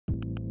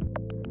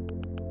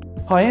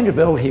Hi, Andrew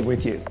Bell here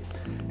with you.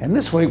 And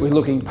this week we're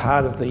looking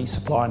part of the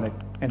supply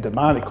and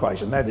demand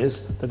equation, that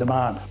is, the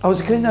demand. I was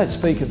a keynote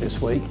speaker this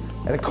week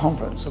at a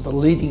conference of the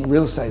leading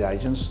real estate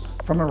agents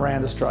from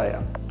around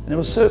Australia. And it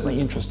was certainly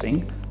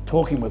interesting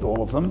talking with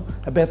all of them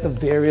about the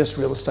various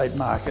real estate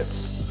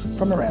markets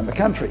from around the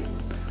country.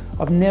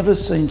 I've never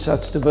seen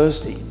such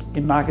diversity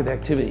in market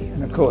activity,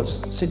 and of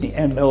course, Sydney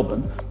and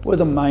Melbourne were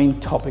the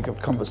main topic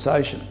of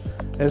conversation,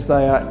 as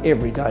they are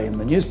every day in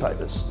the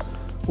newspapers.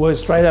 Word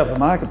straight out of the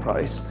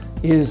marketplace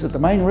is that the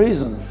main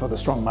reason for the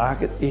strong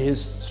market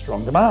is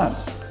strong demand,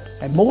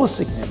 and more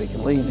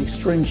significantly, an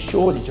extreme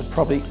shortage of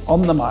property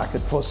on the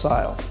market for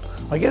sale.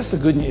 I guess the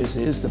good news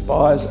is that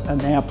buyers are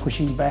now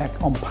pushing back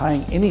on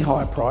paying any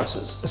higher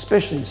prices,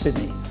 especially in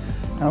Sydney.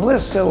 And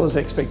unless sellers'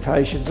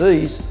 expectations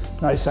ease,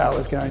 no sale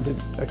is going to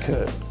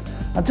occur.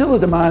 Until the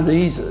demand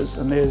eases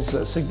and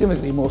there's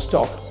significantly more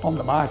stock on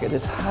the market,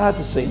 it's hard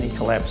to see any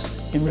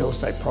collapse in real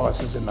estate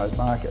prices in those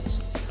markets.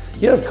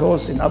 Yet, of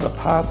course, in other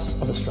parts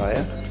of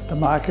Australia, the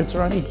markets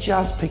are only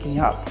just picking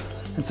up.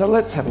 And so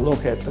let's have a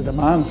look at the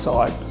demand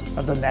side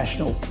of the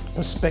national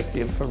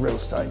perspective for real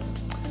estate.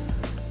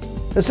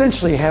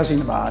 Essentially, housing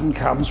demand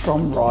comes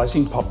from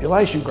rising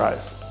population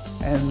growth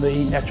and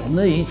the natural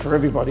need for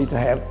everybody to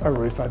have a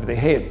roof over their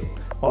head.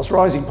 Whilst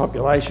rising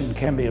population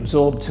can be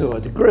absorbed to a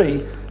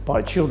degree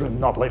by children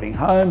not leaving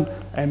home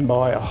and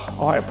by a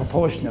higher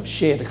proportion of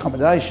shared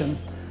accommodation,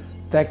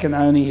 that can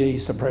only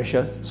ease the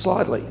pressure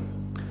slightly.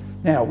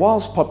 Now,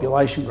 whilst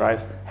population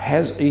growth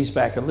has eased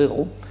back a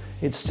little,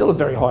 it's still at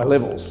very high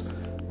levels,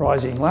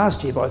 rising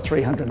last year by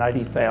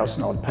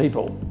 380,000 odd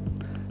people.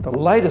 The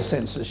latest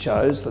census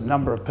shows the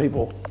number of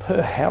people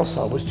per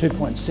household was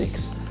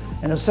 2.6,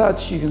 and as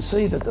such you can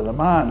see that the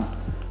demand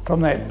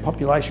from that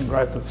population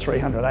growth of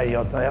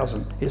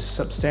 380,000 is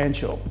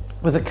substantial.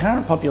 With the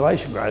current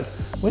population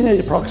growth, we need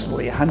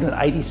approximately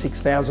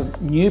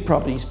 186,000 new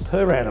properties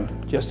per annum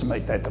just to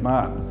meet that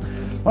demand.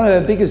 One of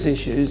our biggest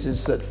issues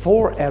is that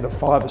 4 out of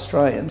 5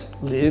 Australians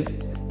live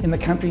in the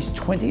country's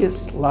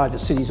 20th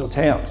largest cities or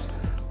towns.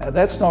 Now,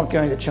 that's not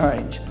going to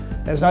change,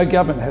 as no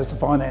government has the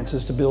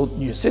finances to build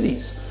new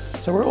cities.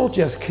 So we're all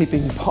just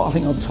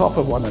piling on top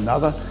of one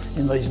another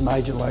in these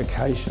major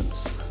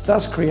locations,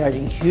 thus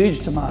creating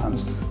huge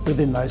demands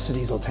within those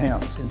cities or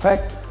towns. In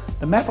fact,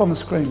 the map on the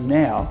screen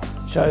now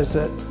shows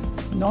that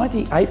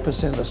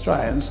 98% of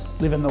Australians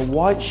live in the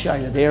white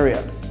shaded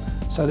area.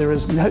 So there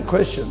is no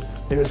question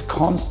there is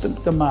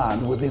constant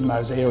demand within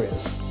those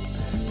areas.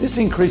 This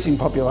increasing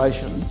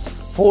population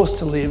forced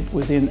to live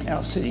within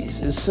our cities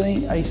is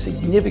seeing a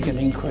significant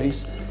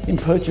increase in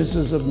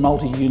purchases of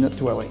multi-unit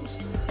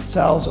dwellings.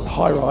 Sales of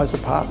high-rise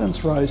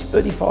apartments rose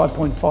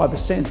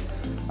 35.5%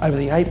 over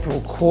the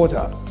April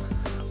quarter,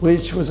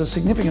 which was a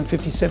significant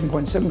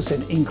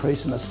 57.7%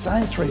 increase in the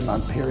same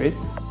 3-month period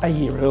a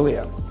year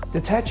earlier.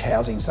 Detached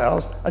housing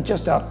sales are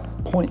just up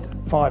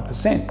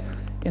 0.5%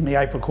 in the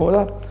April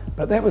quarter,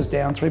 but that was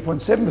down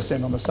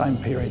 3.7% on the same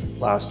period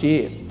last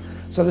year.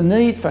 So the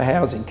need for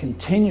housing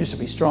continues to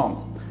be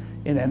strong.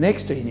 In our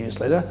next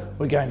e-newsletter,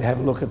 we're going to have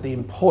a look at the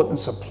important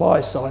supply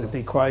side of the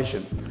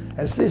equation,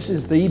 as this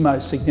is the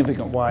most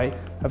significant way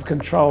of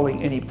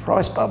controlling any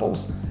price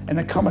bubbles and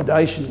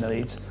accommodation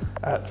needs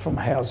from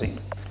housing.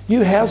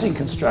 New housing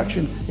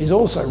construction is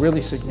also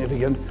really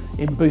significant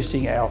in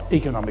boosting our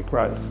economic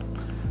growth.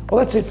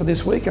 Well, that's it for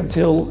this week.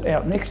 Until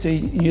our next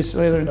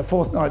e-newsletter in a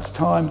fortnight's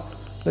time,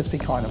 let's be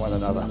kind to one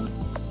another.